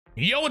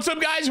Yo, what's up,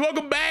 guys?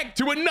 Welcome back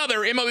to another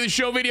MLB The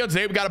Show video.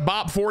 Today we got a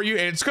bop for you,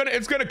 and it's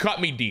gonna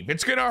cut me deep.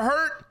 It's gonna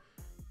hurt,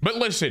 but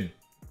listen,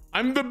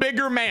 I'm the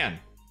bigger man,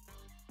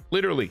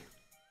 literally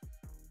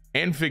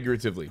and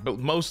figuratively, but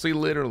mostly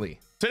literally.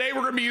 Today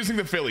we're gonna be using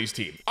the Phillies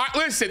team. All right,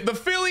 listen, the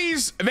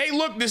Phillies, they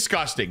look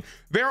disgusting.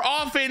 Their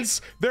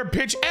offense, their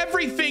pitch,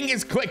 everything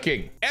is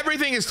clicking.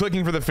 Everything is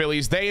clicking for the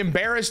Phillies. They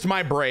embarrassed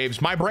my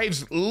Braves. My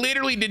Braves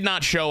literally did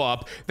not show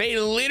up. They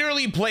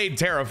literally played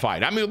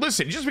terrified. I mean,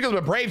 listen, just because I'm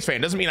a Braves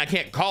fan doesn't mean I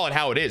can't call it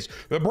how it is.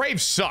 The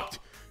Braves sucked.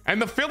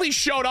 And the Phillies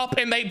showed up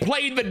and they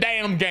played the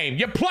damn game.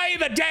 You play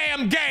the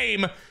damn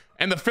game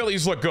and the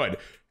Phillies look good.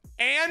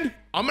 And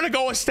I'm gonna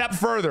go a step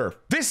further.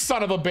 This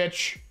son of a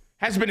bitch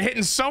has been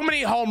hitting so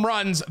many home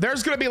runs.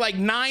 There's gonna be like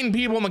 9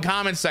 people in the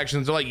comment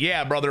sections. They're like,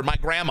 yeah, brother, my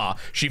grandma,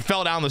 she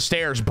fell down the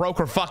stairs, broke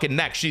her fucking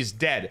neck, she's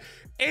dead.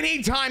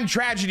 Anytime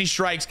tragedy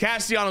strikes,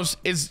 Castellanos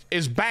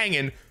is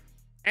banging,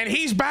 and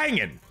he's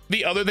banging.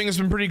 The other thing that's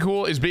been pretty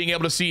cool is being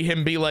able to see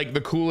him be like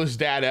the coolest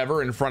dad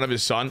ever in front of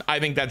his son. I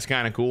think that's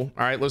kind of cool.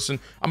 All right, listen,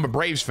 I'm a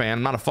Braves fan,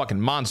 I'm not a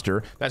fucking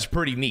monster. That's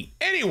pretty neat.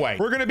 Anyway,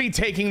 we're gonna be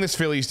taking this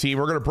Phillies team.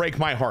 We're gonna break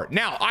my heart.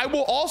 Now, I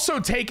will also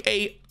take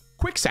a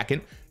quick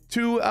second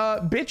to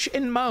bitch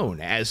and moan,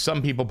 as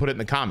some people put it in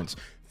the comments.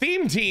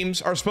 Theme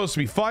teams are supposed to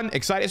be fun,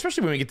 exciting,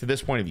 especially when we get to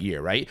this point of the year,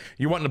 right?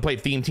 You're wanting to play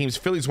theme teams.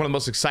 Philly's one of the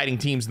most exciting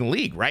teams in the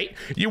league, right?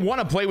 You want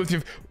to play with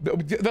your...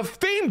 The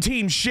theme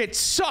team shit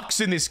sucks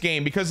in this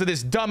game because of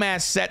this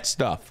dumbass set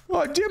stuff.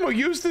 Oh, Dimmo,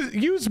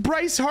 use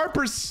Bryce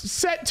Harper's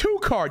set 2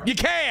 card. You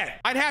can't.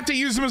 I'd have to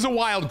use him as a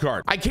wild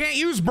card. I can't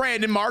use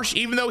Brandon Marsh,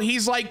 even though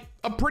he's like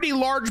a pretty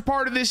large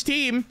part of this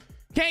team.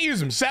 Can't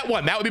use him. Set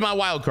 1. That would be my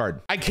wild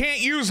card. I can't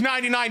use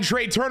 99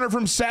 Trey Turner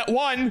from set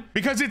 1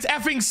 because it's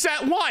effing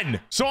set 1.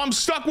 So I'm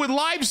stuck with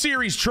live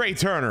series Trey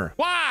Turner.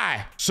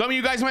 Why? Some of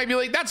you guys might be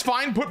like, that's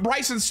fine. Put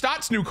Bryson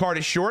Stott's new card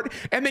as short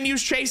and then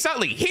use Chase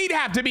Utley. He'd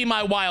have to be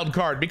my wild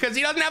card because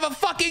he doesn't have a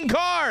fucking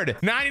card.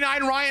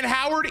 99 Ryan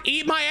Howard,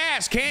 eat my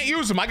ass. Can't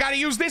use him. I got to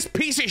use this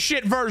piece of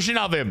shit version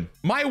of him.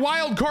 My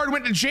wild card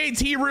went to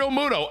JT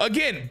Realmuto.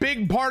 Again,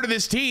 big part of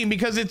this team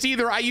because it's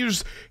either I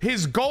use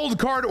his gold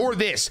card or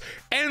this.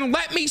 And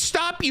let me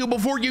stop you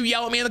before you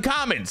yell at me in the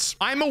comments.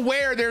 I'm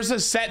aware there's a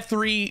set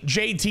 3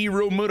 JT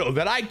Realmuto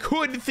that I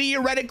could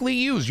theoretically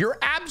use. You're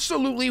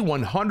absolutely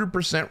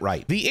 100%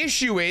 right. The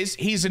issue is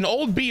he's an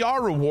old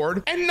BR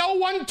reward and no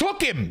one took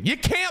him. You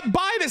can't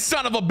buy this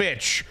son of a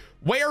bitch.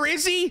 Where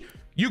is he?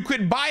 You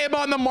could buy him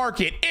on the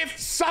market if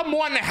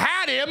someone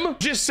had him.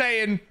 Just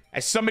saying,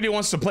 as somebody who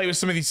wants to play with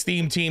some of these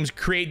theme teams,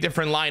 create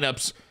different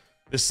lineups,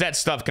 the set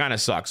stuff kind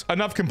of sucks.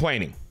 Enough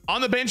complaining. On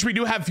the bench, we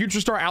do have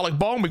future star Alec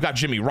Bohm. We've got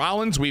Jimmy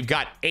Rollins. We've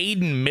got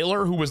Aiden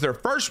Miller, who was their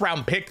first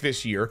round pick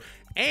this year.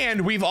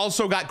 And we've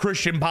also got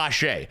Christian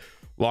Pache.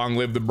 Long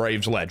live the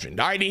Braves legend.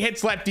 All right, he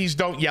hits lefties.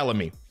 Don't yell at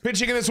me.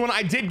 Pitching in this one,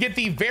 I did get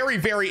the very,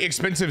 very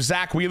expensive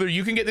Zach Wheeler.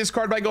 You can get this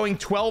card by going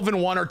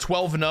 12-1 or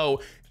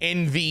 12-0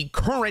 in the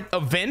current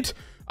event.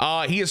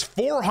 He is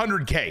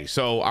 400K.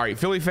 So, all right,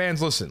 Philly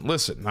fans,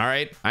 listen, all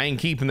right? I ain't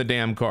keeping the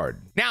damn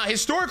card. Now,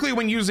 historically,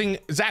 when using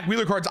Zach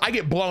Wheeler cards, I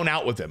get blown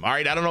out with him, all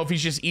right? I don't know if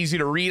he's just easy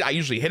to read. I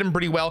usually hit him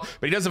pretty well,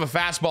 but he does have a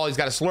fastball. He's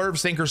got a slurve,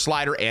 sinker,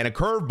 slider, and a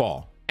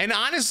curveball. And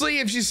honestly,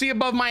 if you see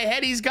above my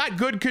head, he's got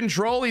good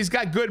control. He's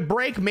got good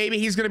break. Maybe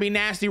he's going to be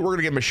nasty. We're going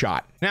to give him a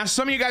shot. Now,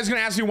 some of you guys are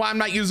going to ask me why I'm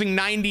not using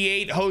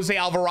 98 Jose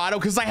Alvarado,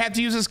 because I have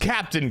to use his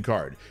captain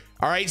card.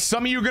 All right,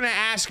 some of you are gonna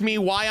ask me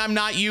why I'm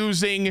not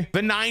using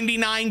the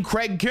 99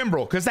 Craig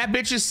Kimbrell, because that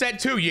bitch is set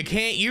 2. You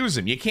can't use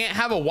him. You can't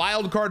have a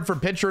wild card for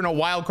pitcher and a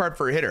wild card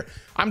for hitter.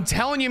 I'm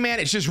telling you, man,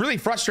 it's just really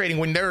frustrating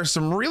when there are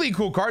some really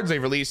cool cards they've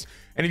released,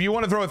 and if you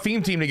want to throw a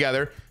theme team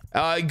together,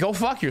 go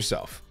fuck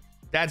yourself.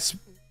 That's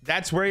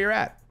where you're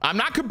at. I'm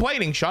not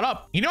complaining. Shut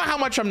up. You know how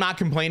much I'm not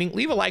complaining?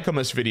 Leave a like on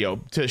this video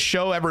to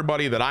show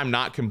everybody that I'm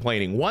not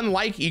complaining. 1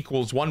 like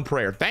equals 1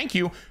 prayer. Thank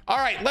you. All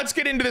right, let's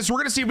get into this. We're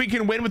going to see if we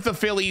can win with the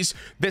Phillies,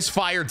 this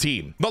fire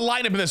team. The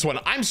lineup in this one,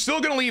 I'm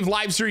still going to leave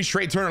live series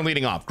Trey Turner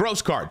leading off.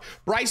 Gross card.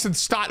 Bryson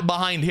Stott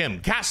behind him.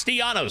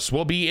 Castellanos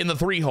will be in the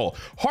 3 hole.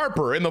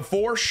 Harper in the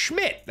 4.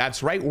 Schmidt.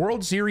 That's right.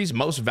 World Series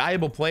most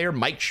valuable player,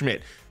 Mike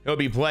Schmidt. He'll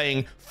be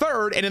playing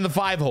 3rd and in the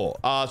 5 hole.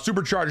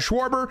 Supercharged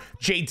Schwarber,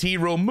 JT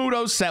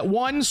Realmuto, set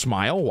 1,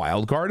 Smile,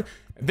 wild card.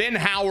 Then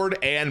Howard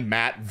and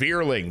Matt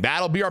Vierling.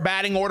 That'll be our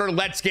batting order.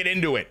 Let's get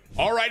into it.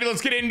 All righty, let's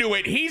get into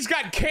it. He's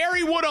got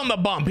Kerry Wood on the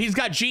bump. He's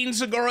got Gene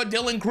Segura,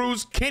 Dylan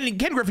Cruz, Ken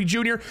Griffey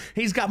Jr.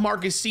 He's got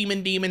Marcus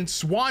Seaman Demon,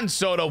 Swan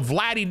Soto,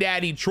 Vladdy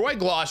Daddy, Troy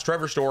Gloss,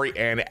 Trevor Story,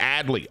 and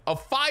Adley. A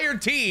fire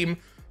team.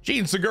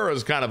 Gene Segura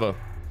is kind of a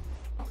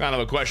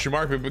question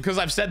mark, but because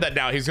I've said that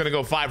now, he's going to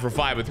go 5 for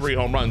 5 with 3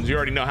 home runs. You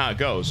already know how it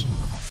goes.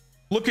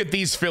 Look at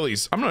these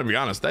Phillies. I'm going to be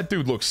honest. That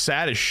dude looks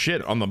sad as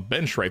shit on the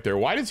bench right there.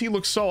 Why does he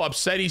look so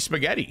upsetty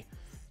spaghetti?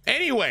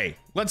 Anyway,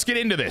 let's get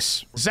into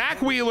this.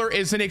 Zach Wheeler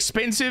is an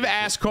expensive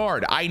ass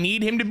card. I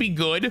need him to be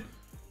good,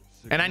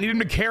 and I need him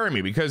to carry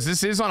me because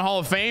this is on Hall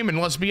of Fame, and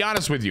let's be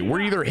honest with you.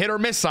 We're either hit or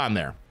miss on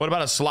there. What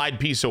about a slide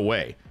piece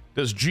away?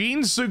 Does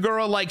Gene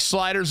Segura like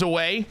sliders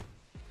away?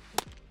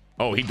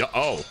 Oh, he does.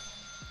 Oh.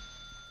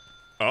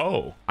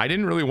 Oh, I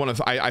didn't really want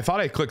to. I thought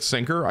I clicked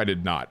sinker. I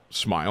did not.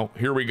 Smile.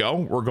 Here we go.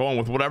 We're going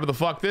with whatever the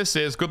fuck this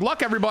is. Good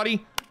luck,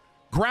 everybody.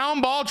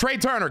 Ground ball, Trey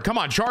Turner. Come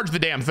on, charge the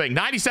damn thing.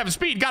 97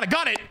 speed. Gotta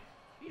gun it.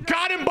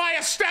 Got him by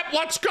a step.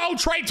 Let's go,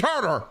 Trey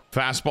Turner.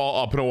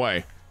 Fastball up and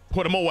away.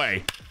 Put him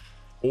away.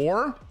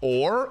 Or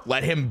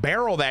let him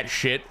barrel that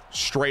shit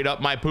straight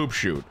up my poop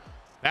chute.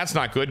 That's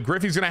not good.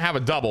 Griffey's gonna have a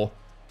double.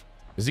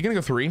 Is he gonna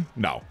go 3?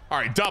 No. All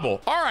right, double.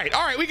 All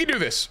right, we can do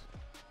this.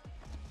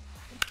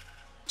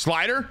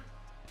 Slider.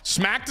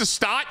 Smack to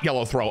Stott.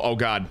 Yellow throw. Oh,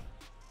 God.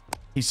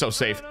 He's so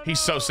safe. He's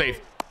so safe.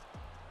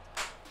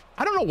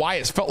 I don't know why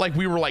it felt like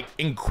we were like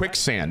in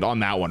quicksand on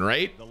that one,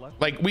 right?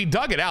 Like we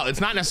dug it out. It's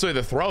not necessarily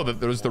the throw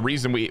that was the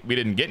reason we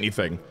didn't get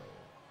anything.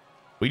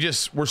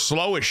 We're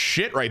slow as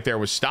shit right there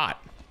with Stott.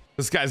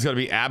 This guy's going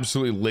to be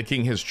absolutely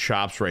licking his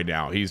chops right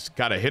now. He's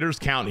got a hitter's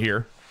count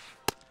here.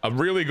 A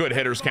really good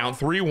hitter's count.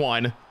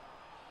 3-1.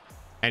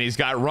 And he's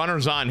got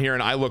runners on here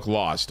and I look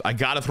lost. I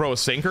got to throw a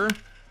sinker.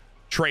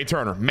 Trey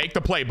Turner, make the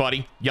play,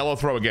 buddy. Yellow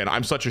throw again.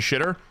 I'm such a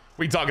shitter.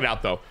 We dug it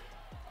out, though.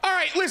 All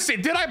right,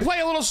 listen, did I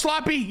play a little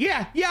sloppy?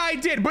 Yeah, I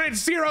did, but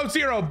it's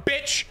 0-0,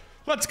 bitch.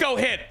 Let's go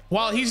hit.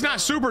 While he's not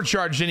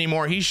supercharged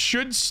anymore, he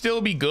should still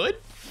be good.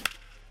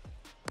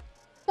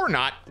 Or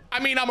not.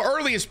 I mean, I'm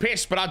early as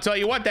piss, but I'll tell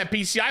you what, that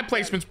PCI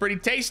placement's pretty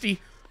tasty.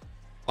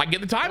 I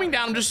get the timing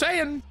down, I'm just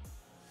saying.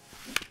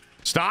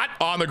 Stott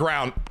on the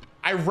ground.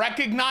 I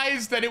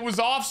recognized that it was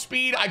off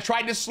speed. I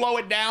tried to slow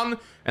it down,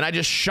 and I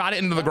just shot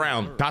it into the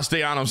ground.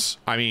 Castellanos,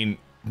 I mean,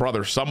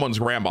 brother, someone's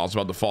grandma's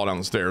about to fall down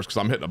the stairs because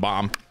I'm hitting a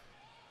bomb.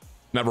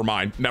 Never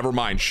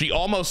mind. She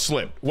almost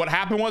slipped. What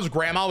happened was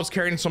grandma was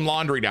carrying some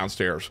laundry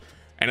downstairs,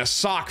 and a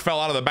sock fell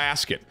out of the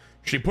basket.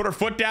 She put her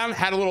foot down,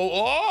 had a little,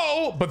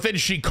 oh, but then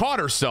she caught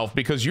herself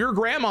because your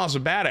grandma's a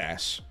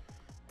badass,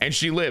 and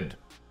she lived.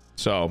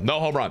 So, no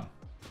home run.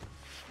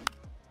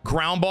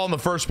 Ground ball in the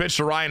first pitch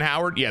to Ryan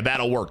Howard. Yeah,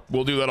 that'll work.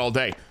 We'll do that all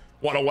day.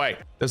 One away.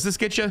 Does this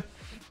get you?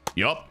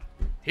 Yup.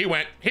 He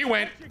went.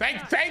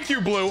 Thank you,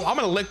 Blue. I'm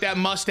gonna lick that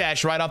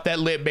mustache right off that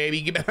lip,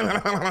 baby.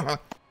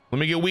 Let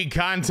me get weak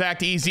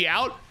contact, easy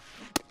out.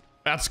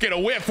 Let's get a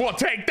whiff. We'll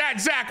take that,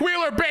 Zach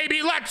Wheeler,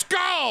 baby. Let's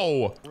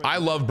go. I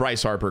love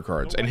Bryce Harper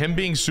cards, and him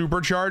being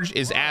supercharged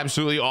is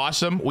absolutely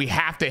awesome. We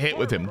have to hit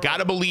with him.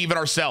 Gotta believe in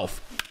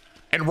ourselves.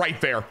 And right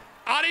there.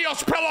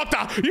 Adios,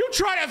 pelota. You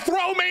try to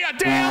throw me a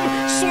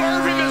damn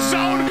slurve in the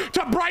zone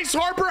to Bryce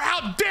Harper?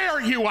 How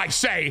dare you, I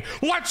say.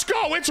 Let's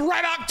go. It's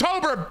Red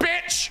October,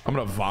 bitch. I'm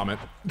gonna vomit.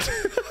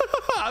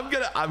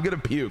 I'm gonna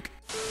puke.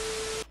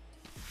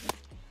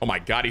 Oh my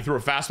God, he threw a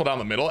fastball down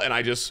the middle and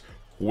I just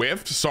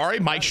whiffed. Sorry,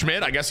 Mike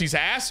Schmidt. I guess he's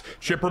ass.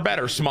 Chipper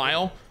better.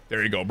 Smile.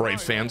 There you go,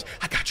 Braves fans.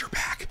 I got your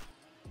back.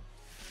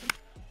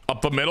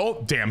 Up the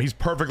middle. Damn, he's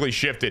perfectly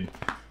shifted.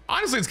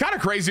 Honestly, it's kind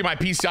of crazy my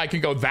PCI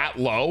can go that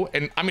low.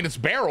 And I mean, it's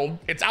barreled.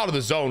 It's out of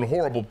the zone.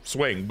 Horrible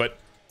swing, but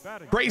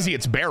crazy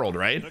it's barreled,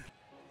 right?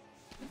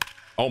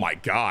 Oh my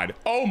God.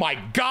 Oh my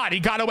God. He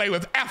got away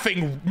with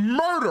effing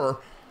murder.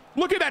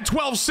 Look at that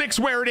 12-6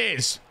 where it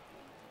is.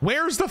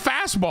 Where's the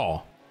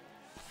fastball?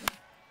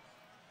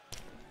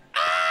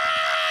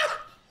 Ah!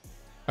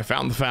 I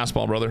found the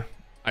fastball, brother.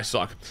 I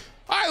suck.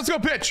 All right, let's go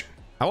pitch.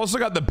 I also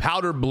got the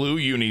powder blue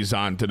unis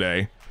on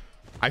today.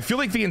 I feel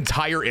like the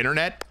entire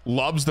internet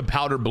loves the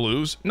powder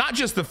blues, not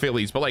just the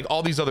Phillies, but like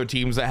all these other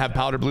teams that have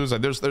powder blues.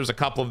 Like there's a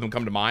couple of them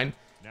come to mind.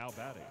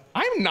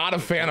 I'm not a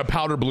fan of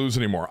powder blues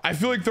anymore. I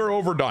feel like they're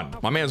overdone.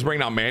 My man's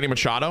bringing out Manny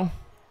Machado.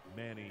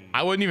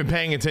 I wasn't even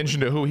paying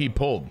attention to who he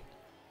pulled,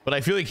 but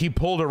I feel like he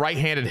pulled a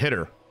right-handed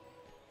hitter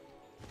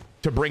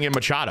to bring in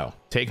Machado.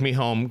 Take me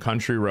home,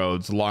 country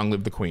roads, long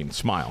live the queen.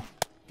 Smile.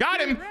 Got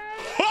him.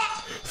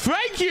 Ha!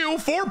 Thank you.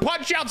 4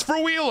 punch outs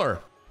for Wheeler.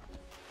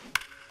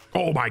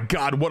 Oh my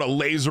God, what a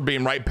laser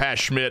beam right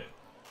past Schmidt.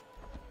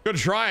 Good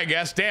try, I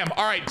guess. Damn.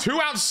 All right,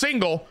 2-out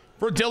single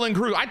for Dylan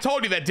Cruz. I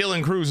told you that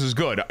Dylan Cruz is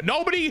good.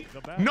 Nobody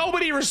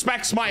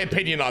respects my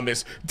opinion on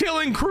this.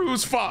 Dylan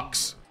Cruz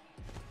fucks.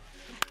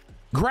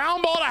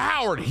 Ground ball to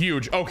Howard.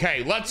 Huge.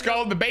 Okay, let's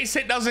go. The base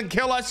hit doesn't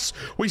kill us.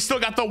 We still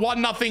got the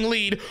 1-0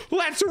 lead.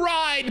 Let's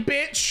ride,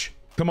 bitch.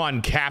 Come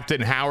on,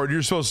 Captain Howard.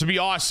 You're supposed to be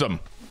awesome.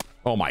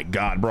 Oh my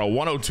God, bro.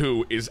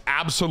 102 is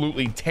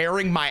absolutely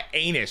tearing my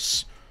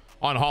anus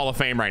on Hall of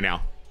Fame right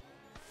now.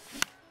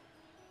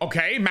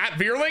 Okay, Matt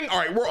Vierling. All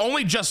right, we're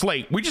only just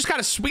late. We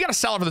gotta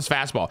sell out for this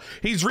fastball.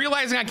 He's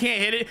realizing I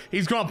can't hit it.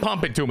 He's gonna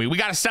pump it to me. We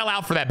gotta sell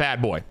out for that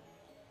bad boy.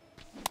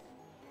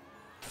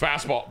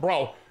 Fastball,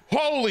 bro.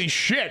 Holy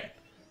shit.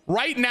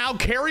 Right now,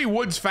 Kerry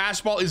Wood's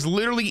fastball is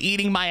literally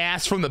eating my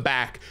ass from the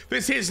back.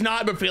 This is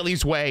not the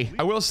Phillies way.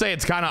 I will say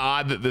it's kind of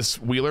odd that this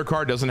Wheeler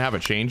card doesn't have a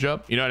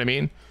changeup. You know what I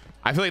mean?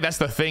 I feel like that's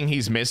the thing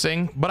he's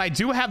missing, but I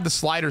do have the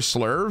slider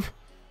slurve.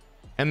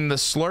 And the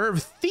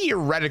slurve,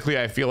 theoretically,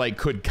 I feel like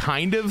could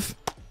kind of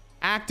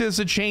act as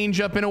a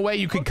changeup in a way.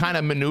 You could kind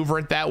of maneuver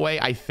it that way,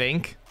 I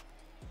think.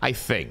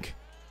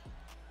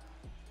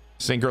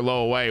 Sinker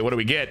low away. What do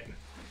we get?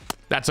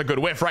 That's a good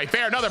whiff right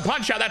there. Another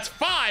punch out. That's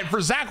 5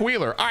 for Zach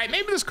Wheeler. All right,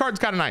 maybe this card's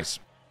kind of nice.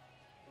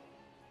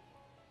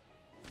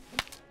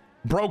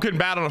 Broken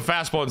bat on a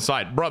fastball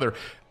inside. Brother,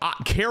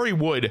 Kerry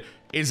Wood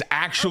is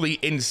actually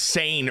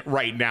insane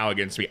right now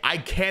against me. I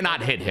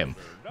cannot hit him.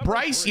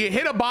 Bryce, you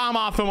hit a bomb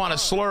off him on a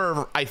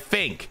slurve, I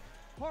think.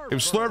 It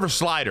was slurve or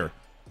slider.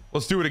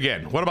 Let's do it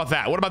again. What about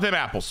that? What about them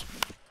apples?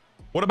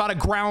 What about a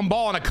ground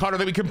ball and a cutter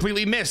that we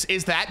completely miss?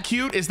 Is that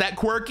cute? Is that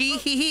quirky?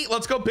 Hee hee.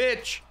 Let's go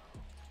pitch.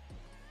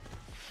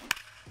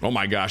 Oh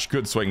my gosh,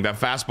 good swing. That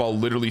fastball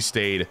literally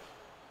stayed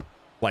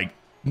like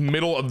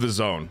middle of the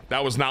zone.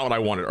 That was not what I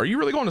wanted. Are you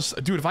really going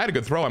to... Dude, if I had a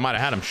good throw, I might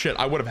have had him. Shit,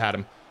 I would have had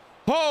him.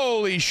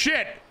 Holy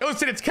shit.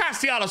 Listen, it's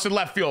Castellanos in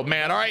left field,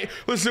 man. All right?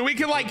 Listen, we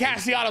can like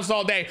Castellanos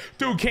all day.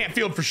 Dude can't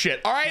field for shit.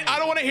 All right? I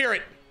don't want to hear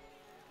it.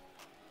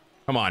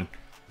 Come on.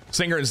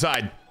 Singer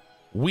inside.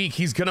 Weak.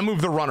 He's going to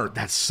move the runner.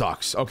 That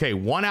sucks. Okay,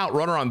 1 out,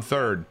 runner on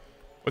third.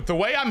 With the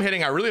way I'm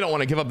hitting, I really don't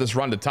want to give up this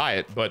run to tie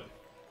it, but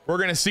we're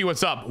going to see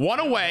what's up. 1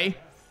 away.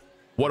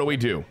 What do we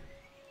do?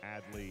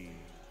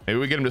 Maybe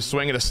we get him to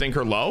swing at a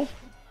sinker low.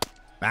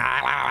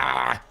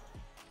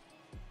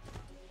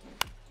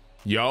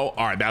 Yo,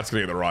 all right, that's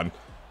gonna be the run.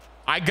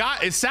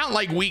 It sounded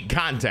like weak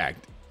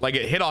contact, like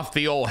it hit off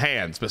the old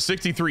hands, but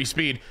 63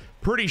 speed,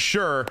 pretty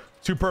sure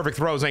 2 perfect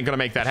throws ain't gonna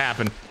make that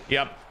happen.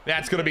 Yep,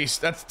 that's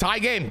tie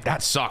game.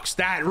 That sucks.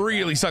 That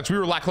really sucks. We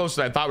were a lot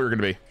closer than I thought we were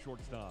gonna be.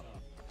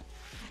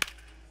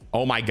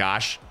 Oh my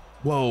gosh.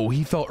 Whoa,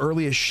 he fell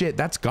early as shit.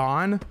 That's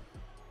gone.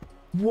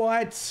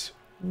 What?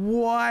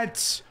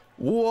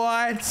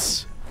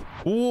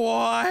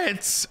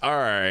 All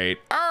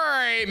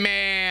right,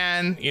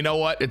 man. You know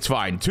what? It's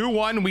fine.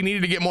 2-1. We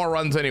needed to get more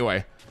runs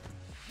anyway.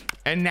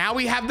 And now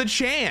we have the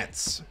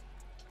chance.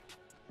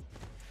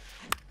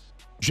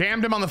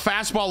 Jammed him on the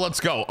fastball. Let's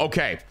go.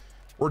 Okay.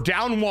 We're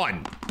down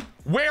 1.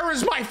 Where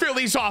is my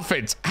Phillies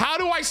offense? How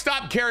do I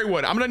stop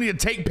Kerrywood? I'm going to need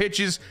to take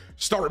pitches,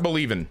 start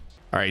believing.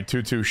 All right,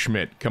 2-2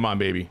 Schmidt. Come on,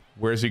 baby.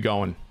 Where's he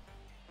going?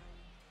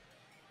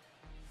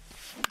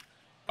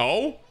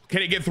 Oh,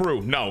 can he get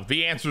through? No.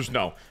 The answer's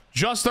no.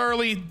 Just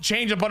early,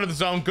 change up under the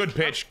zone. Good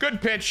pitch.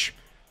 Good pitch.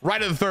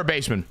 Right at the third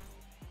baseman.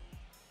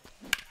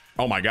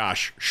 Oh my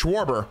gosh.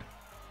 Schwarber.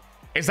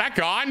 Is that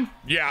gone?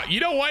 Yeah. You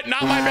know what?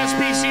 Not my best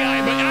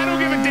PCI, but I don't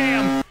give a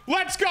damn.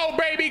 Let's go,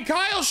 baby.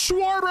 Kyle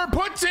Schwarber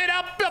puts it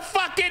up the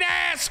fucking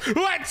ass.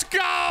 Let's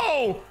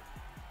go.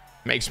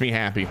 Makes me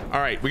happy.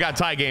 All right. We got a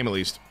tie game at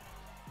least.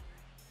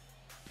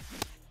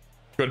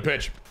 Good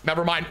pitch.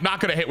 Never mind. Not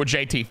going to hit with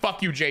JT.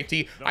 Fuck you,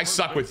 JT. I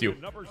suck with you.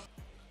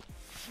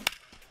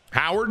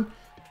 Howard.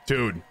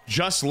 Dude,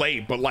 just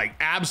late, but like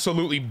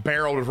absolutely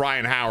barreled with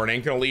Ryan Howard.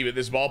 Ain't gonna leave it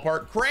this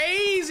ballpark.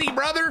 Crazy,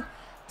 brother.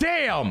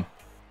 Damn.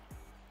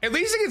 At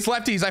least against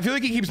lefties, I feel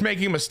like he keeps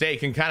making a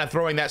mistake and kind of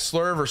throwing that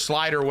slurve or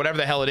slider or whatever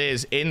the hell it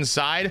is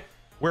inside,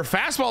 where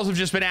fastballs have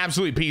just been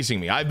absolutely piecing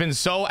me. I've been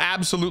so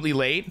absolutely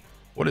late.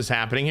 What is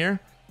happening here?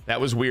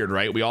 That was weird,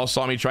 right? We all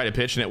saw me try to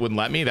pitch and it wouldn't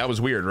let me. That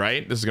was weird,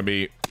 right? This is gonna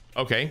be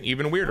okay,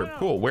 even weirder.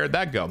 Cool. Where'd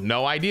that go?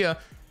 No idea.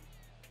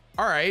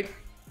 All right.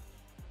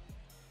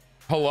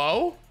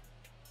 Hello?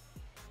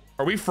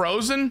 Are we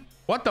frozen?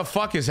 What the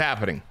fuck is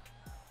happening?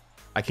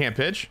 I can't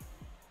pitch.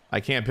 I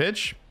can't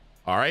pitch.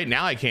 All right,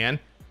 now I can.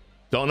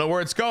 Don't know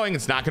where it's going.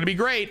 It's not going to be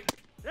great.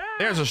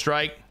 There's a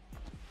strike.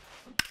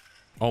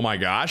 Oh my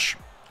gosh.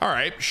 All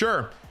right,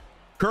 sure.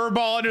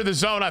 Curveball under the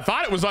zone. I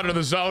thought it was under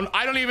the zone.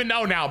 I don't even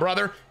know now,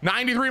 brother.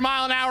 93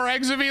 mile an hour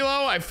exit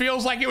velo. It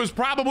feels like it was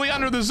probably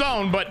under the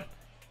zone, but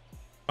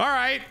all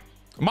right.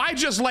 My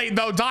just late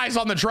though dies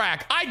on the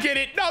track. I get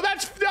it. No,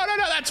 that's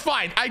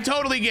fine. I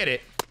totally get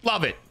it.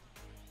 Love it.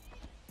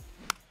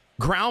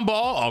 Ground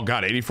ball. Oh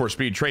god, 84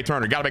 speed. Trey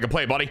Turner. Gotta make a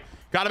play, buddy.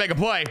 Gotta make a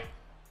play.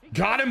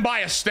 Got him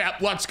by a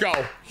step. Let's go.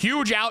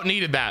 Huge out.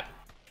 Needed that.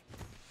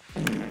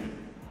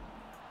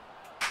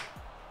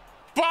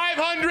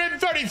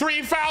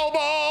 533 foul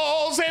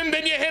balls, and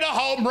then you hit a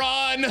home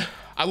run.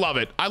 I love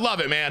it. I love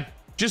it, man.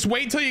 Just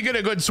wait till you get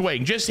a good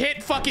swing. Just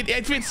hit fucking,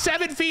 if it's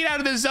 7 feet out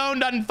of the zone,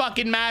 doesn't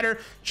fucking matter.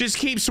 Just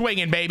keep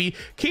swinging, baby.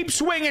 Keep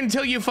swinging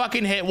until you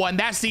fucking hit one.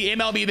 That's the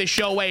MLB The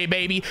Show way,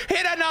 baby.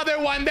 Hit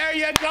another one. There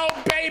you go,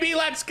 baby.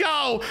 Let's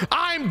go.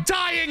 I'm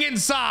dying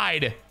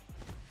inside.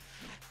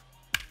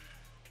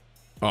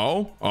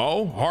 Oh,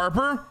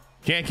 Harper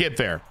can't get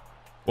there.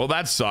 Well,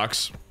 that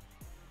sucks.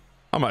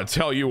 I'm gonna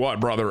tell you what,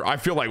 brother. I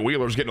feel like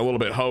Wheeler's getting a little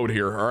bit hoed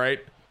here. All right.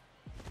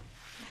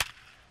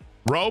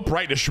 Rope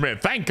right to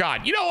Schmidt. Thank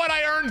God. You know what?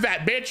 I earned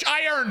that, bitch.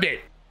 I earned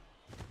it.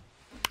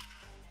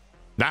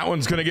 That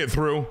one's gonna get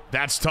through.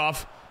 That's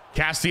tough.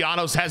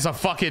 Castellanos has a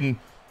fucking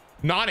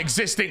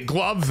non-existent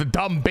glove, the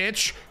dumb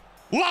bitch.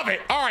 Love it.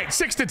 All right,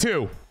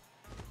 6-2.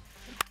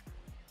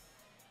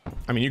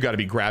 I mean, you got to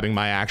be grabbing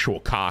my actual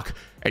cock,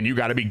 and you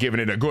got to be giving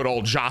it a good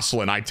old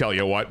Jocelyn, I tell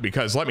you what,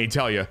 because let me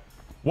tell you,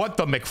 what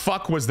the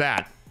McFuck was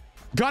that?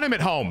 Gun him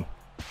at home.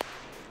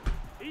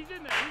 He's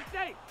in there. He's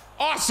safe.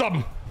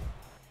 Awesome.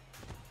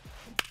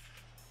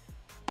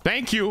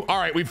 Thank you. All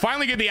right, we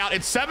finally get the out.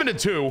 It's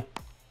 7-2.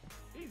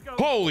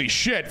 Holy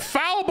shit.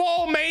 Foul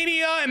ball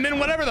mania, and then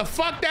whatever the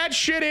fuck that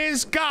shit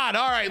is. God,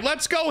 all right,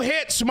 let's go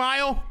hit,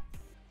 Smile.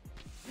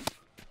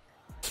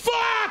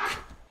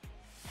 Fuck!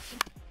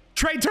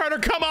 Trey Turner,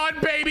 come on,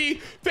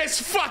 baby.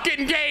 This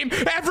fucking game,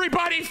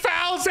 everybody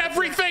fouls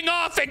everything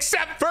off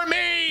except for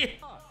me.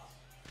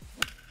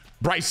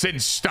 Bryson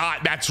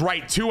Stott, that's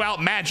right, 2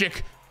 out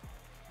magic.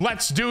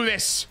 Let's do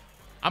this.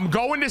 I'm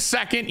going to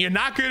second. You're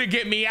not gonna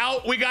get me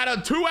out. We got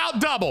a 2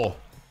 out double.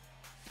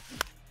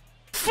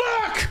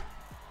 Fuck.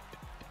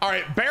 All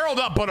right, barreled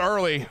up but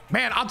early.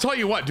 Man, I'll tell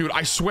you what, dude,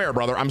 I swear,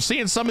 brother, I'm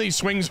seeing some of these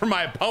swings from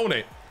my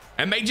opponent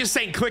and they just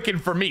ain't clicking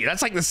for me.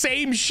 That's like the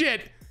same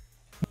shit.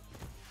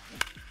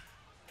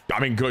 I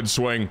mean, good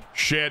swing.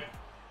 Shit.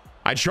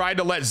 I tried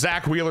to let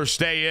Zach Wheeler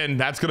stay in.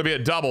 That's gonna be a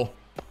double.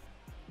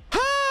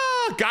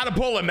 Gotta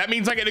pull him. That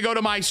means I get to go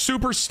to my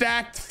super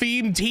stacked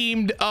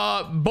teamed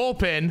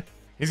bullpen.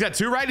 He's got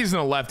 2 righties and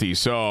a lefty,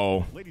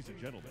 so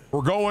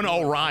we're going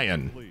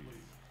Orion.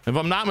 If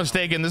I'm not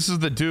mistaken, this is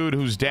the dude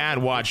whose dad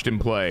watched him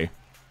play,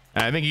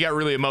 and I think he got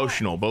really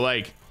emotional. But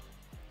like,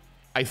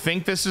 I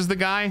think this is the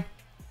guy.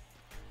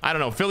 I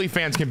don't know. Philly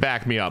fans can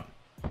back me up.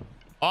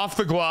 Off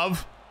the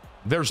glove.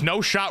 There's no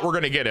shot we're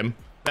gonna get him.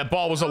 That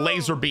ball was a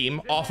laser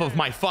beam off of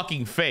my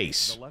fucking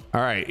face. All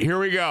right, here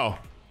we go.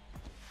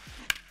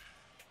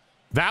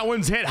 That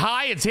one's hit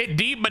high. It's hit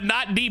deep, but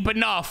not deep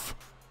enough.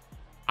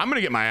 I'm going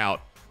to get my out.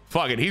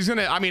 Fuck it. He's going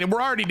to, I mean,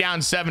 we're already down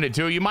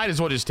 7-2. You might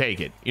as well just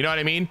take it. You know what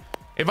I mean?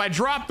 If I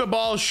drop the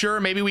ball, sure,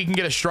 maybe we can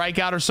get a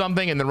strikeout or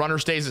something and the runner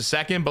stays at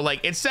second, but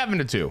like, it's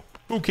 7-2.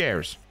 Who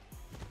cares?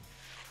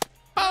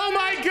 Oh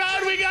my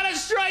God, we got a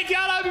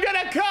strikeout. I'm going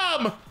to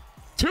come.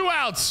 2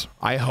 outs.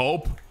 I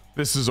hope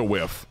this is a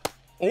whiff.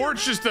 Or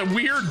it's just a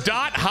weird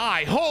dot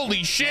high.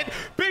 Holy shit.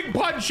 Big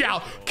punch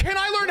out. Can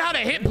I learn how to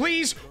hit,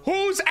 please?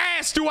 Whose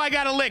ass do I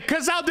gotta lick?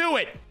 Because I'll do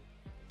it.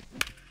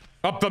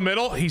 Up the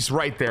middle. He's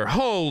right there.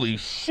 Holy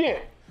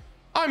shit.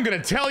 I'm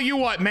gonna tell you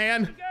what,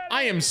 man.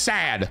 I am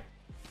sad.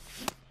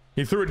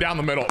 He threw it down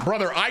the middle.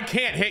 Brother, I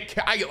can't hit.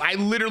 I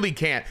literally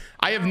can't.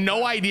 I have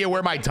no idea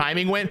where my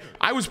timing went.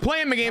 I was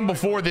playing the game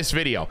before this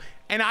video,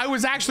 and I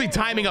was actually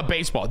timing a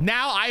baseball.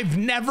 Now I've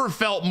never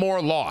felt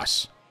more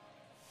loss.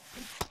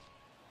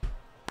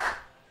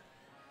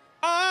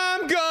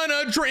 I'm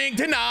gonna drink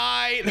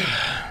tonight.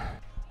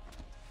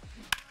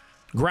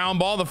 Ground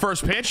ball, the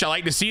first pitch. I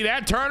like to see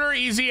that. Turner,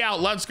 easy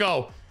out. Let's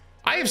go.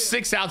 I have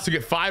 6 outs to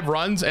get 5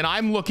 runs, and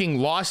I'm looking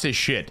lost as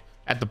shit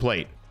at the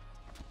plate.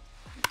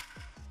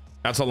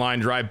 That's a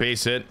line drive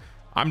base hit.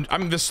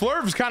 The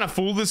slurve's kind of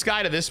fooled this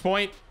guy to this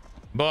point,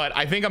 but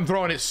I think I'm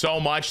throwing it so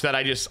much that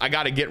I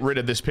got to get rid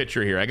of this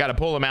pitcher here. I got to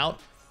pull him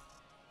out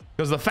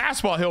because the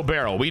fastball, he'll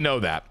barrel. We know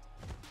that.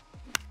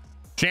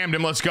 Jammed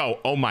him. Let's go.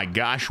 Oh my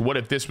gosh. What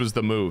if this was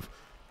the move?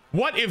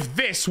 What if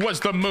this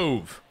was the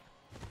move?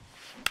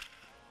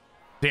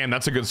 Damn,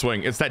 that's a good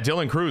swing. It's that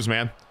Dylan Cruz,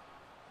 man.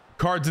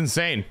 Card's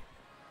insane.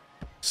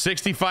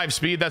 65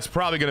 speed. That's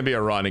probably going to be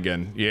a run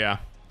again. Yeah.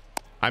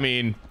 I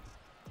mean,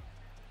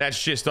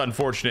 that's just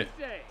unfortunate.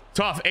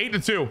 Tough.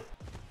 8-2.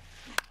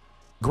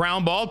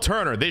 Ground ball.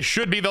 Turner. This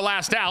should be the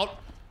last out.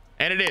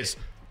 And it is.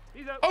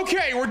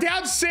 Okay, we're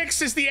down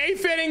 6. It's the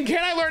 8th inning.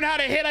 Can I learn how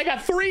to hit? I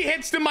got 3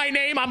 hits to my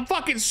name. I'm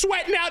fucking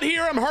sweating out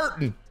here. I'm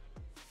hurting.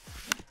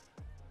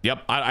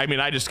 Yep. I mean,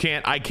 I just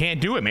can't. I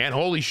can't do it, man.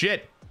 Holy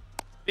shit.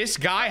 This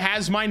guy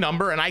has my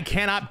number, and I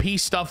cannot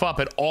piece stuff up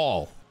at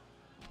all.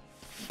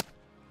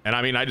 And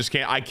I mean, I just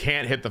can't. I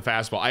can't hit the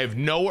fastball. I have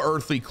no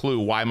earthly clue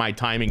why my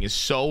timing is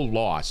so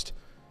lost.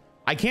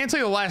 I can't tell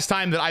you the last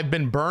time that I've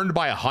been burned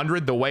by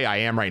 100 the way I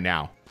am right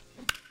now.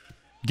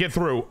 Get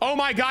through. Oh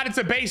my God, it's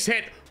a base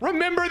hit.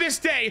 Remember this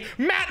day.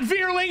 Matt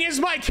Vierling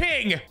is my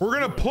king. We're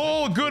going to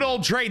pull good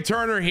old Trey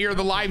Turner here,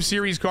 the live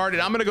series card,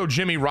 and I'm going to go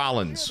Jimmy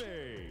Rollins.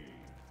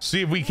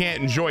 See if we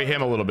can't enjoy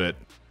him a little bit.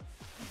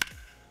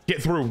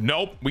 Get through.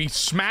 Nope. We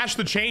smashed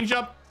the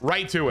changeup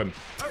right to him.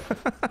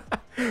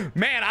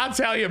 Man, I'll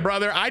tell you,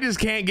 brother, I just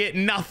can't get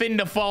nothing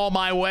to fall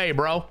my way,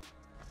 bro.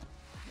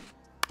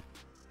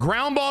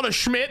 Ground ball to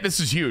Schmidt. This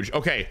is huge.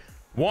 Okay,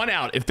 1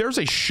 out. If there's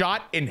a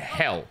shot in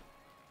hell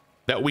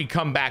that we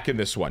come back in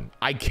this one,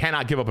 I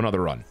cannot give up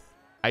another run.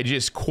 I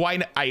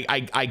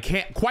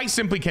can't, quite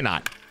simply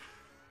cannot.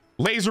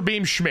 Laser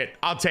beam Schmidt.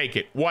 I'll take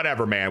it.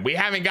 Whatever, man. We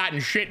haven't gotten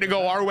shit to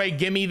go our way.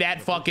 Give me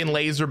that fucking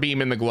laser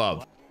beam in the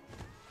glove.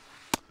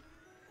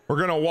 We're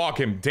gonna walk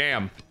him.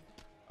 Damn.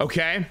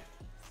 Okay.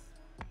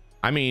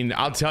 I mean,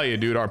 I'll tell you,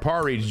 dude, our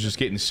par reach is just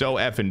getting so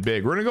effing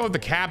big. We're gonna go with the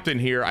captain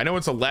here. I know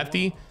it's a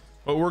lefty,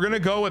 but we're gonna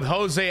go with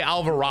Jose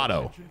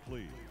Alvarado.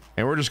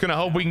 And we're just gonna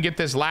hope we can get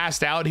this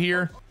last out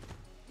here.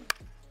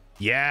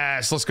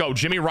 Yes, let's go.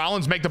 Jimmy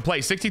Rollins, make the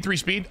play. 63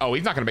 speed. Oh,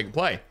 he's not gonna make the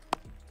play.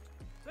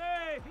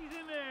 Safe, he's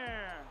in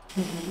there.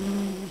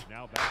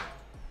 Now back.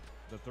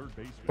 The third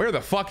baseman. Where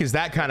the fuck is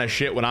that kind of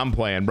shit when I'm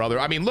playing, brother?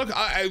 I mean, look.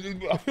 Got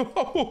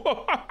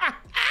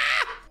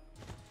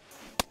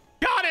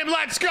him.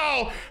 Let's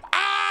go.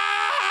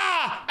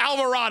 Ah!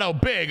 Alvarado,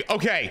 big.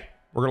 Okay.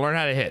 We're going to learn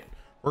how to hit.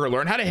 We're going to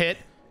learn how to hit,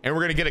 and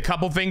we're going to get a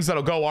couple things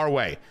that'll go our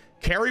way.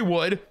 Kerry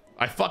Wood.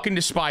 I fucking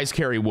despise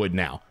Kerry Wood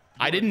now.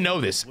 I didn't know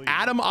this.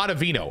 Adam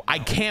Ottavino. I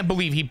can't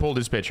believe he pulled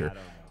his pitcher.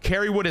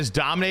 Kerry Wood has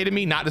dominated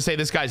me. Not to say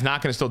this guy's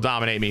not going to still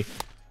dominate me.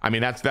 I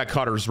mean, that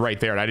cutter's right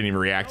there, and I didn't even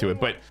react to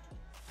it. But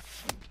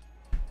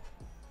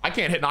I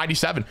can't hit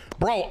 97.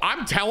 Bro,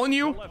 I'm telling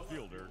you,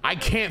 I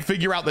can't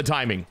figure out the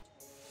timing.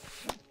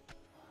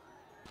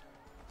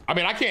 I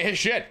mean, I can't hit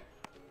shit.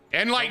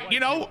 And like, you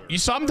know,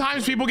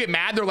 sometimes people get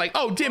mad. They're like,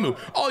 oh, Dimmu,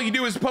 all you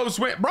do is post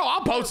win. Bro,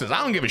 I'll post this.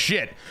 I don't give a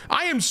shit.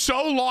 I am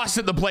so lost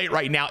at the plate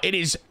right now. It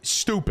is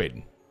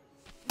stupid.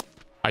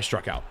 I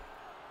struck out.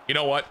 You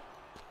know what?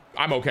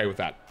 I'm okay with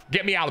that.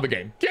 Get me out of the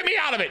game. Get me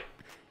out of it.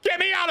 Get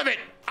me out of it.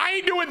 I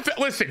ain't doing,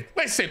 listen.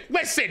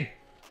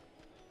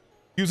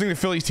 Using the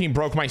Phillies team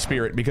broke my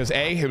spirit because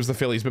A, it was the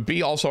Phillies, but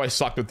B, also I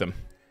sucked with them.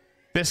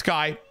 This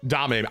guy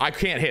dominated. I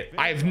can't hit.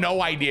 I have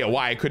no idea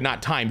why I could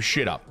not time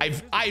shit up.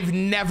 I've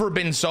never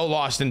been so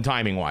lost in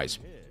timing wise.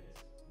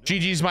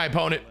 GG's my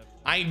opponent.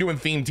 I ain't doing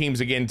theme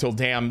teams again until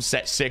damn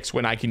set 6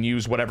 when I can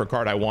use whatever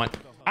card I want.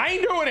 I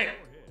ain't doing it.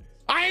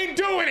 I ain't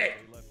doing it.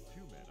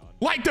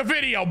 Like the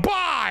video.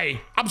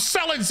 Bye. I'm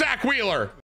selling Zach Wheeler.